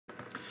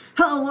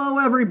Hello,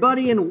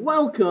 everybody, and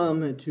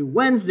welcome to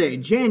Wednesday,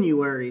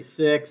 January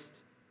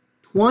 6th,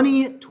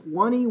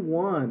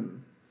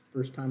 2021.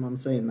 First time I'm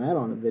saying that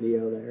on a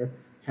video there.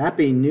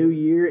 Happy New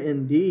Year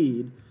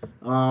indeed.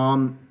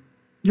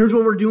 Here's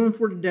what we're doing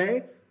for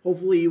today.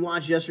 Hopefully you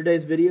watched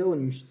yesterday's video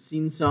and you've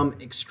seen some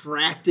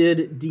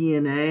extracted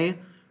DNA.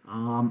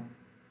 I'm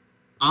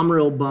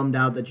real bummed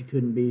out that you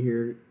couldn't be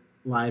here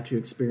live to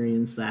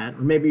experience that.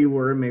 Or maybe you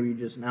were, maybe you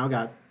just now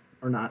got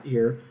or not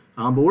here.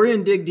 But we're going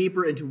to dig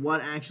deeper into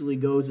what actually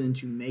goes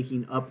into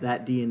making up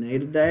that DNA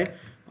today.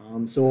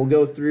 So we'll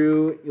go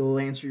through, you'll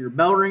answer your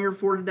bell ringer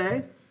for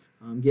today.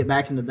 Get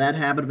back into that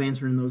habit of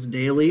answering those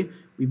daily.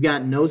 We've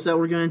got notes that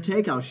we're going to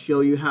take. I'll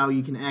show you how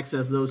you can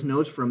access those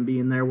notes from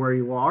being there where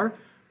you are.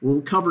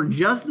 We'll cover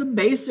just the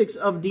basics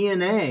of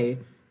DNA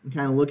and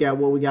kind of look at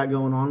what we got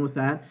going on with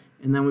that.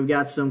 And then we've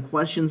got some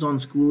questions on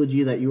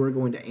Schoology that you are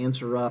going to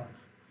answer up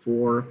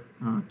for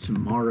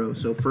tomorrow.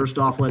 So first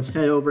off, let's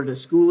head over to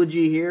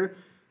Schoology here.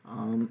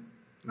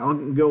 I'll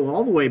go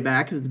all the way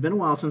back because it's been a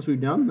while since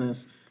we've done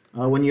this.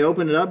 When you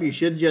open it up, you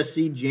should just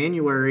see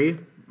January.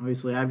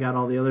 Obviously, I've got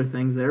all the other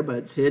things there, but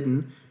it's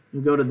hidden.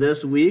 You go to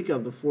this week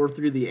of the 4th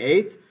through the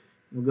 8th.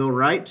 We'll go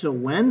right to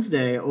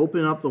Wednesday.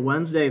 Open up the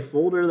Wednesday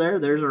folder there.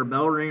 There's our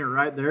bell ringer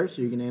right there,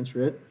 so you can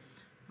answer it.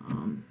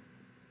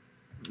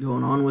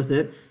 Going on with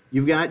it.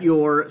 You've got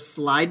your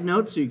slide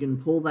notes, so you can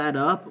pull that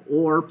up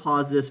or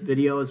pause this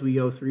video as we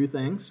go through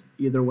things.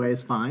 Either way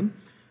is fine.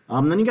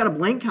 Then you got a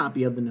blank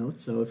copy of the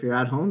notes, so if you're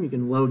at home, you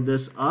can load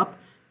this up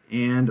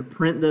and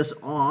print this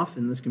off,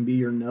 and this can be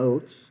your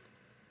notes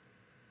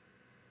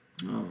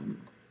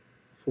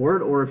for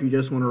it, or if you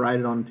just want to write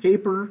it on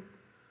paper,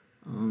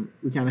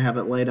 we kind of have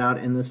it laid out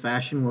in this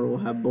fashion where we'll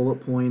have bullet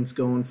points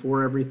going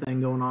for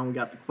everything going on. We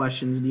got the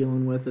questions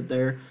dealing with it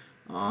there.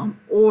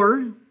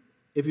 Or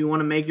if you want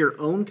to make your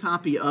own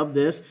copy of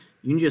this,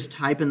 you can just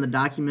type in the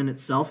document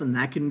itself, and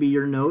that can be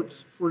your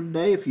notes for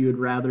today if you would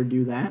rather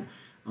do that.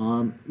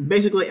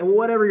 Basically,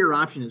 whatever your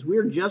option is.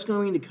 We're just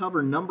going to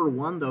cover number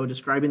 1, though,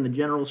 describing the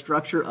general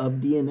structure of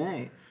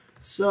DNA.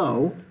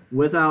 So,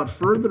 without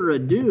further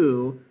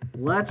ado,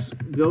 let's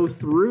go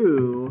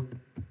through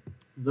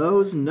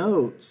those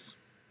notes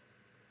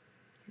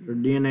for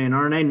DNA and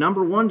RNA.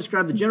 Number 1,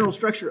 describe the general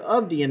structure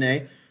of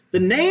DNA. The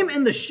name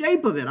and the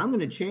shape of it. I'm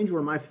going to change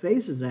where my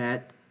face is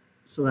at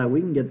so that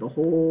we can get the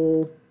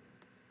whole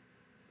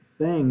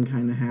thing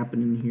kind of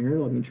happening here.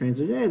 Let me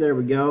transition. Hey, there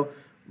we go.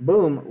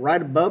 Boom,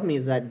 right above me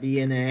is that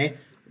DNA.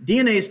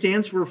 DNA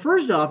stands for,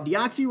 first off,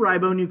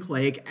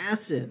 deoxyribonucleic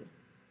acid.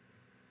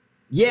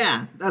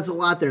 Yeah, that's a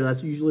lot there.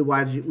 That's usually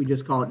why we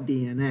just call it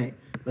DNA.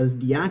 But it's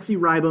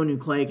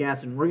deoxyribonucleic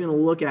acid. And we're going to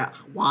look at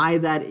why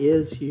that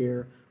is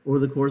here over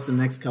the course of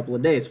the next couple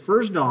of days.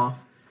 First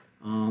off,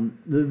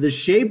 the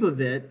shape of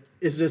it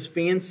is this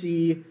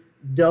fancy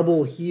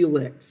double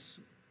helix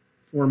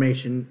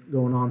formation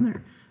going on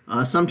there.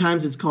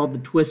 Sometimes it's called the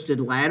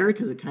twisted ladder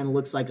because it kind of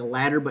looks like a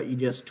ladder, but you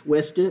just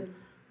twist it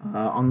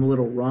on the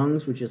little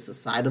rungs, which is the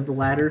side of the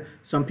ladder.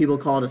 Some people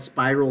call it a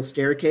spiral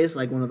staircase,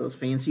 like one of those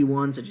fancy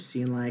ones that you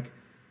see in, like,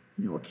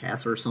 you know, a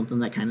castle or something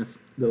that kind of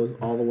goes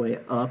all the way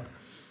up.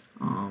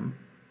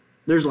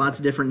 There's lots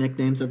of different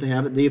nicknames that they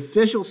have it. The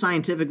official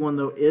scientific one,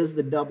 though, is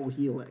the double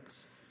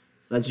helix.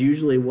 So that's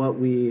usually what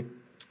we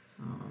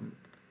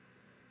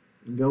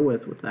go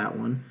with that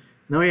one.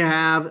 Now we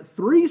have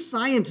 3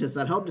 scientists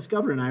that helped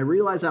discover it, and I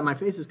realize that my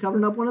face is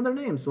covering up one of their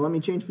names, so let me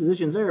change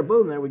positions there.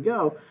 Boom, there we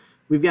go.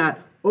 We've got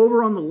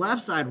over on the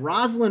left side,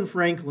 Rosalind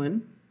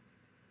Franklin.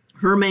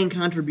 Her main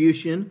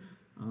contribution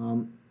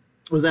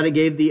was that it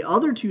gave the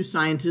other 2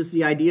 scientists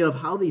the idea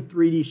of how the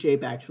 3D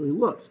shape actually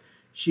looks.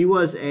 She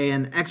was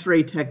an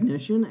X-ray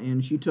technician,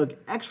 and she took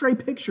X-ray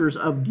pictures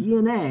of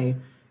DNA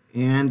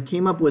and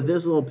came up with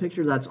this little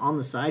picture that's on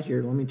the side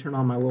here. Let me turn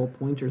on my little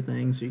pointer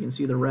thing so you can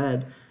see the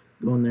red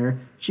going there.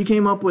 She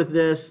came up with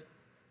this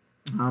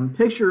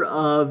picture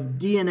of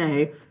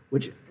DNA,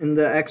 which in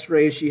the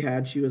x-rays she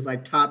had, she was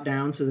like top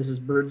down, so this is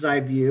bird's eye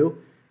view,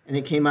 and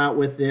it came out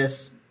with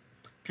this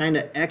kind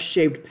of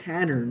X-shaped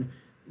pattern.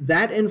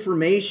 That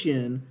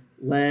information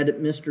led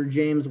Mr.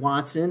 James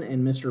Watson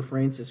and Mr.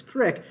 Francis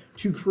Crick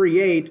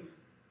to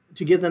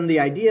give them the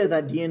idea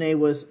that DNA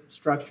was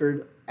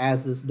structured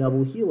as this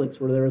double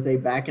helix, where there was a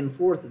back and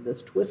forth of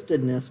this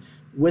twistedness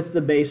with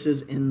the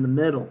bases in the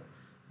middle.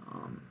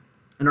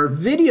 And our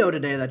video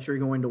today that you're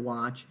going to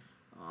watch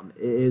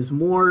is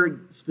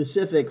more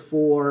specific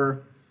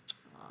for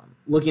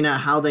looking at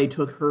how they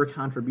took her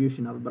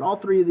contribution of it. But all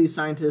 3 of these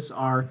scientists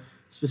are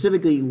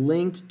specifically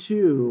linked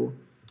to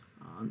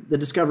the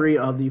discovery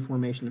of the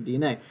formation of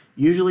DNA.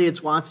 Usually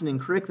it's Watson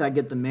and Crick that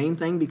get the main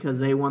thing because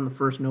they won the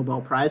first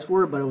Nobel Prize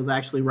for it, but it was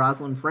actually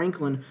Rosalind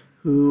Franklin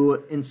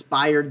who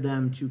inspired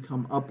them to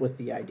come up with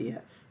the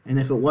idea. And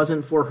if it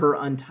wasn't for her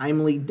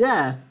untimely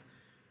death,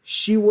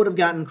 she would have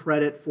gotten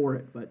credit for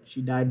it, but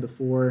she died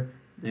before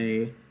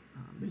they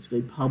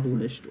basically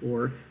published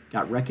or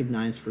got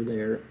recognized for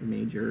their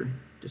major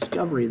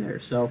discovery there.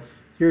 So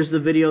here's the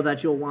video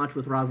that you'll watch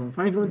with Rosalind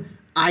Franklin.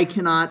 I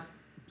cannot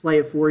play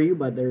it for you,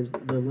 but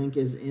the link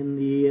is in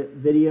the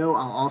video.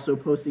 I'll also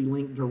post the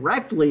link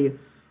directly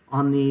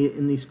on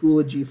in the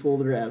Schoology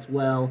folder as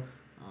well.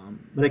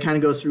 But it kind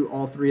of goes through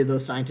all three of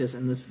those scientists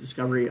and this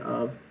discovery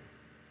of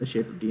the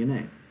shape of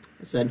DNA.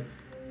 I said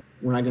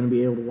we're not going to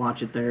be able to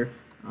watch it there,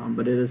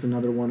 but it is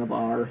another one of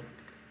our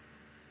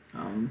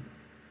boop,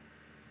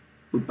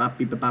 bop,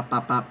 beep, bop,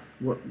 bop, bop.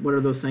 What are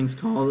those things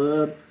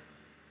called?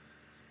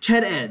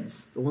 TED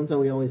Eds, the ones that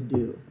we always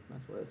do.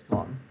 That's what it's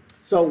called.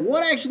 So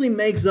what actually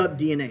makes up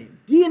DNA?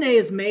 DNA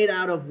is made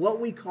out of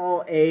what we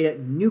call a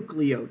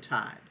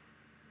nucleotide,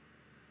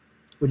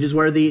 which is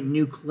where the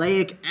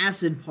nucleic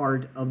acid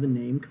part of the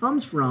name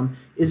comes from,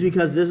 is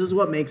because this is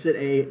what makes it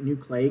a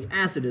nucleic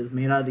acid. It is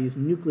made out of these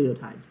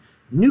nucleotides.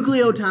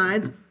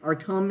 Nucleotides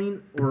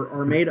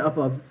are made up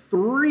of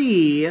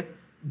 3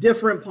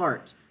 different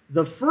parts.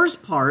 The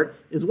first part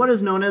is what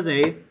is known as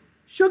a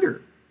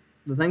sugar.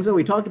 The things that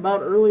we talked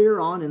about earlier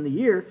on in the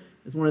year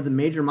is one of the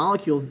major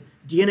molecules.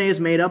 DNA is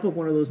made up of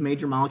one of those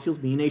major molecules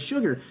being a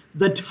sugar.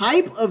 The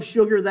type of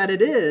sugar that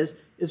it is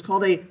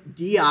called a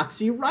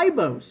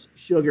deoxyribose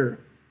sugar.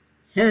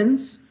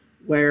 Hence,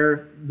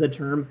 where the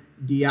term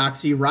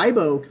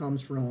deoxyribo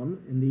comes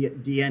from in the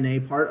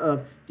DNA part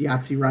of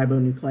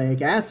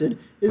deoxyribonucleic acid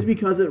is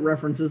because it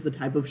references the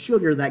type of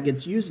sugar that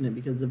gets used in it,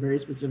 because it's a very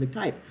specific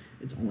type.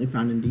 It's only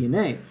found in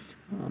DNA.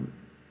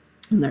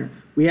 And there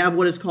we have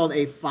what is called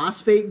a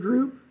phosphate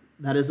group.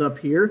 That is up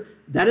here.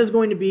 That is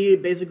going to be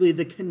basically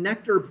the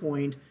connector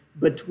point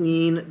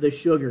between the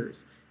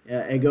sugars.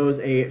 It goes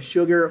a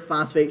sugar,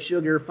 phosphate,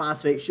 sugar,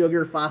 phosphate,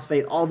 sugar,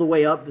 phosphate, all the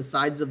way up the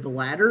sides of the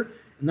ladder.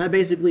 And that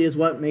basically is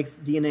what makes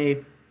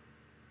DNA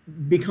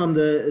become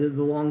the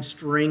long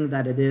string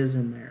that it is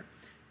in there.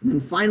 And then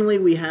finally,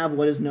 we have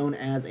what is known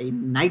as a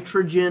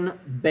nitrogen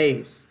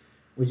base,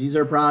 which these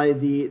are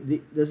probably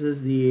this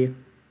is the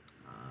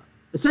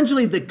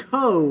essentially the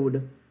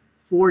code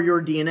for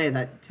your DNA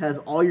that has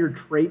all your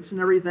traits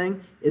and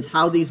everything, is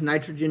how these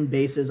nitrogen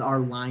bases are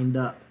lined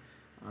up,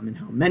 and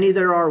how many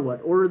there are, what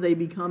order they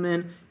become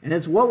in, and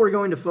it's what we're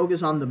going to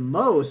focus on the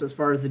most as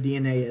far as the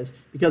DNA is,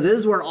 because this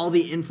is where all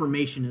the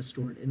information is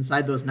stored,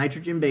 inside those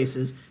nitrogen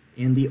bases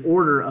and the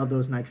order of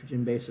those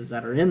nitrogen bases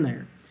that are in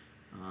there.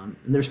 And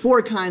there's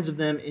 4 kinds of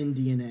them in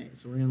DNA,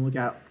 so we're going to look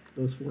at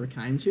those 4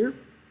 kinds here.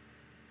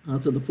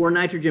 So the 4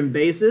 nitrogen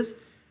bases,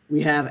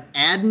 we have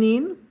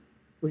adenine,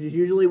 which is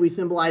usually we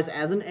symbolize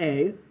as an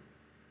A,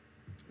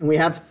 and we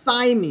have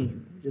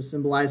thymine, which is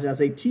symbolized as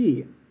a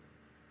T.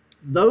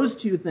 Those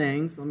 2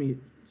 things, let me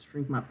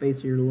shrink my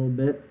face here a little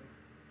bit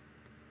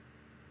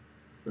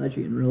so that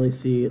you can really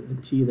see the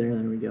T there.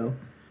 There we go.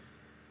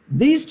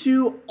 These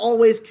 2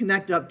 always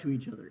connect up to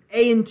each other.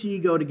 A and T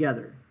go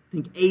together.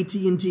 Think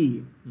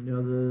AT&T. I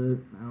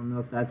don't know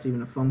if that's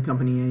even a phone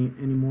company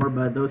anymore,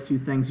 but those 2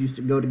 things used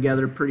to go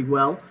together pretty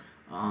well.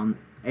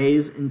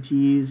 A's and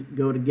T's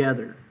go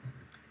together.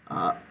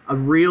 A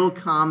real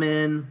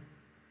common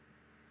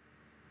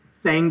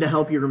thing to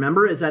help you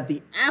remember is that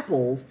the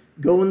apples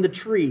go in the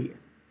tree.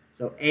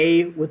 So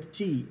A with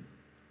T.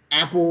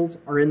 Apples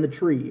are in the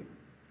tree.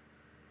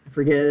 I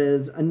forget,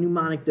 it's a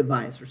mnemonic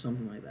device or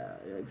something like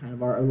that. Kind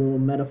of our little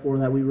metaphor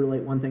that we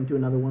relate one thing to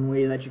another, one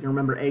way that you can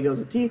remember A goes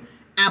with T.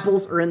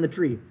 Apples are in the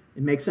tree.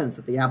 It makes sense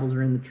that the apples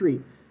are in the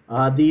tree.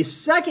 The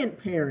second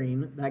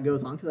pairing that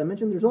goes on, because I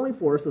mentioned there's only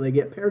 4, so they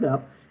get paired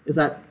up, is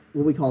that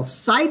what we call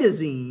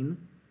cytosine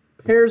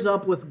pairs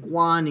up with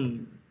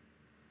guanine.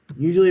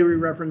 Usually we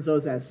reference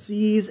those as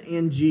C's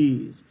and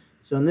G's.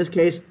 So in this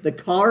case, the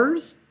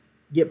cars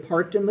get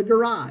parked in the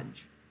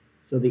garage.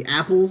 So the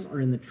apples are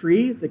in the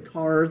tree, the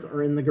cars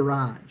are in the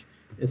garage,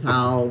 is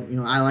how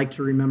I like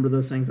to remember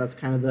those things. That's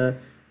kind of the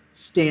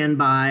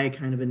standby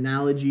kind of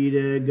analogy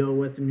to go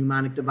with the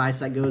mnemonic device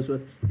that goes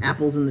with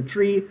apples in the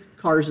tree,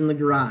 cars in the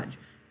garage.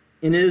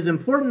 And it is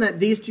important that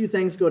these 2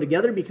 things go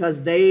together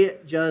because they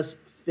just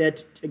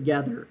fit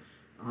together.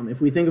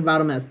 If we think about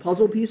them as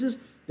puzzle pieces,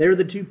 they're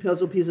the 2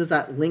 puzzle pieces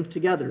that link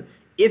together.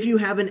 If you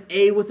have an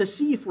A with a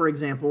C, for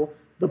example,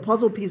 the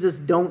puzzle pieces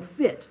don't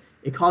fit.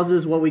 It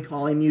causes what we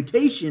call a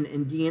mutation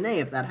in DNA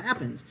if that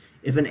happens.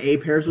 If an A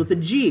pairs with a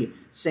G,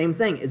 same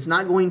thing. It's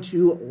not going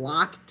to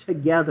lock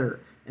together.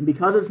 And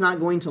because it's not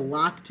going to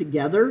lock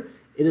together,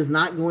 it is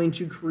not going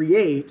to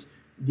create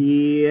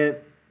the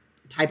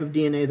type of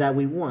DNA that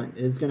we want.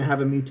 It's going to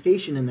have a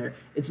mutation in there.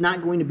 It's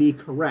not going to be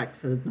correct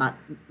because it's not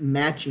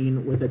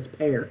matching with its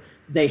pair.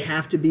 They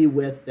have to be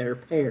with their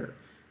pair.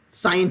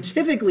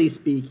 Scientifically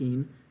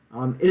speaking,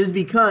 it is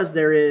because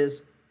there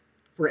is,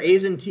 for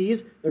A's and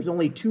T's, there's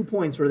only 2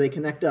 points where they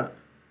connect up.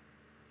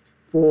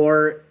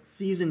 For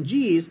C's and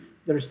G's,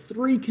 there's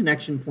 3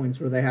 connection points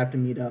where they have to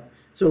meet up.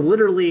 So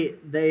literally,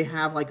 they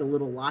have like a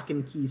little lock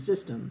and key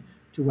system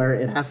to where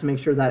it has to make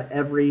sure that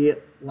every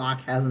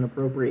lock has an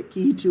appropriate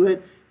key to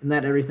it and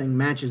that everything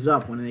matches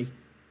up when they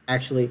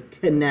actually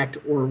connect,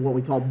 or what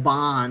we call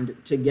bond,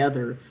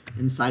 together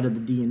inside of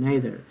the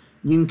DNA there.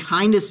 You can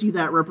kind of see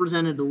that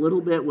represented a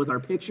little bit with our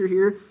picture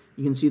here.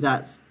 You can see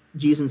that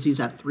G's and C's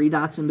have 3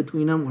 dots in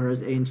between them,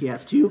 whereas A and T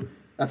has 2.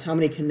 That's how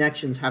many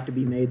connections have to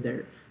be made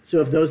there. So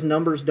if those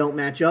numbers don't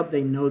match up,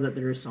 they know that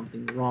there is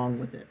something wrong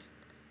with it.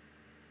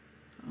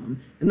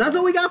 And that's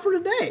all we got for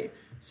today.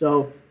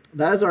 So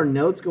that is our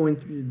notes going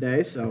through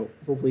today. So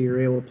hopefully you're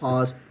able to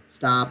pause,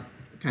 stop,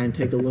 kind of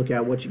take a look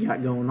at what you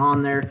got going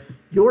on there.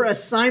 Your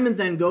assignment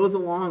then goes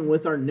along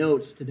with our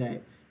notes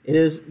today. It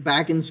is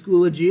back in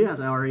Schoology, as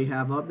I already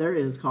have up there.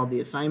 It is called the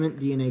Assignment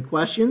DNA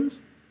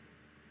Questions.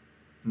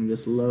 Let me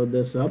just load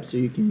this up so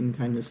you can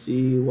kind of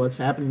see what's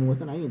happening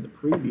with it. I need the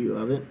preview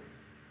of it.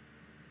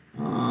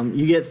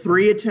 You get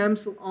 3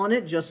 attempts on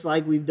it, just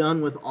like we've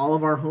done with all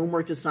of our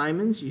homework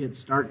assignments. You hit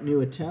Start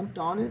New Attempt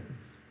on it.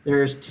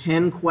 There's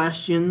 10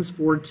 questions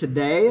for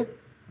today,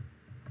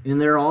 and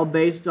they're all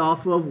based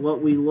off of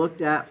what we looked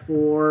at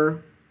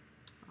for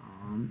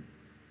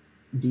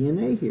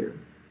DNA here.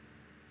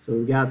 So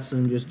we've got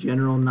some just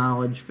general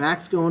knowledge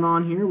facts going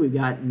on here. We've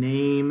got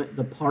name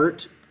the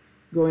part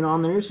going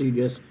on there, so you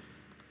just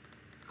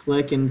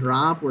click and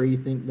drop where you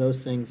think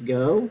those things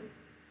go.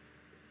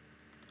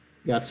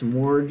 Got some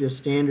more just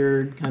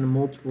standard kind of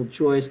multiple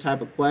choice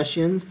type of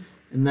questions.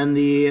 And then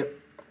the,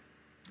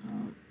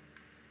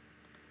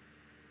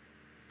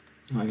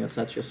 I guess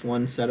that's just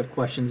one set of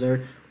questions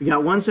there. We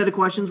got one set of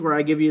questions where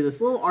I give you this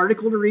little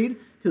article to read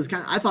because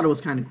I thought it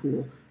was kind of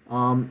cool.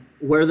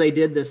 Where they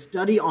did this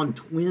study on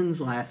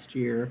twins last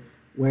year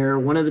where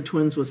one of the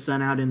twins was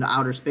sent out into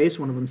outer space,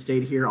 one of them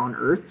stayed here on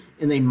Earth,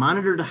 and they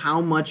monitored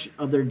how much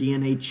of their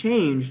DNA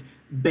changed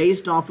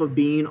based off of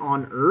being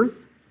on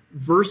Earth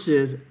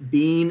versus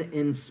being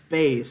in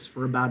space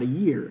for about a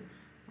year.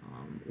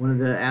 One of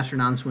the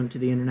astronauts went to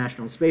the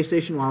International Space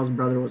Station while his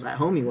brother was at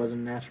home. He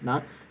wasn't an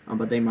astronaut,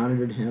 but they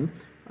monitored him.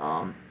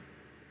 And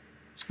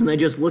they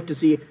just looked to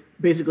see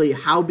basically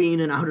how being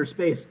in outer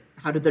space,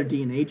 how did their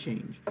DNA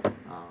change?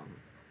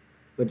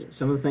 But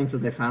some of the things that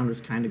they found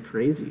was kind of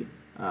crazy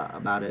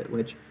about it,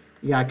 which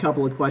you got a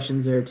couple of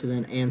questions there to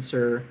then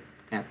answer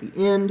at the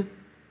end.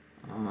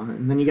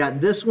 And then you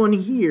got this one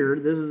here.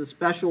 This is a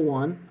special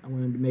one I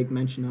wanted to make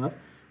mention of.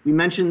 We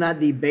mentioned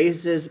that the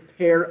bases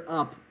pair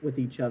up with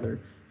each other.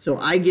 So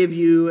I give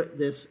you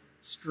this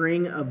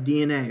string of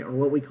DNA, or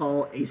what we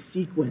call a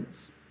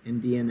sequence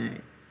in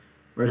DNA,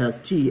 where it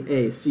has T,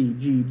 A, C,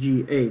 G,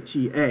 G, A,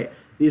 T, A.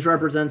 These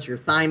represents your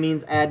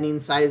thymines, adenines,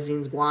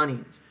 cytosines,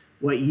 guanines.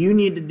 What you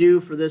need to do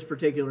for this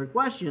particular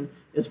question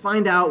is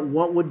find out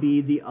what would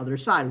be the other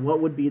side, what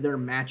would be their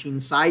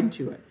matching side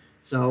to it.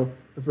 So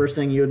the first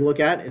thing you would look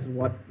at is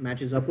what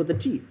matches up with a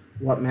T,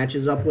 what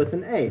matches up with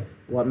an A,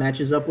 what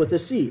matches up with a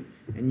C,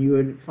 and you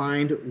would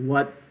find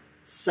what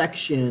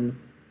section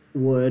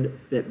would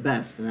fit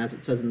best. And as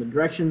it says in the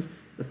directions,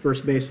 the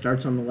first base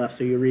starts on the left,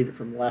 so you read it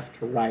from left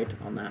to right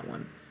on that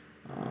one.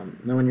 And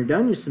then when you're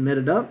done, you submit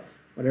it up.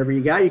 Whatever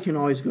you got, you can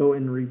always go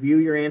and review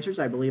your answers.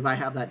 I believe I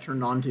have that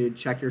turned on to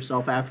check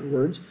yourself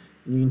afterwards.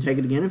 And you can take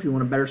it again if you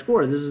want a better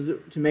score. This is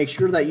to make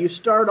sure that you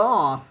start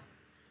off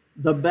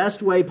the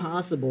best way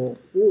possible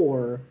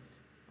for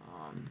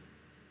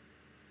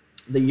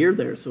the year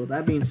there. So with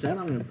that being said,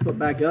 I'm going to put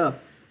back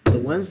up the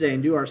Wednesday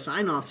and do our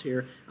sign-offs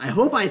here. I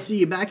hope I see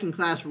you back in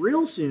class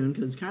real soon,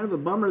 because it's kind of a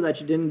bummer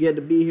that you didn't get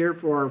to be here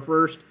for our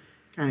first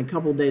kind of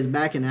couple days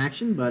back in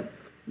action, but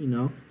you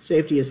know,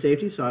 safety is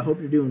safety, so I hope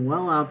you're doing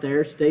well out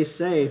there. Stay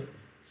safe,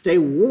 stay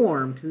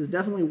warm, because it's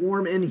definitely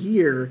warm in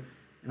here,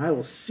 and I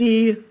will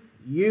see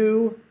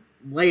you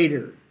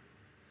later.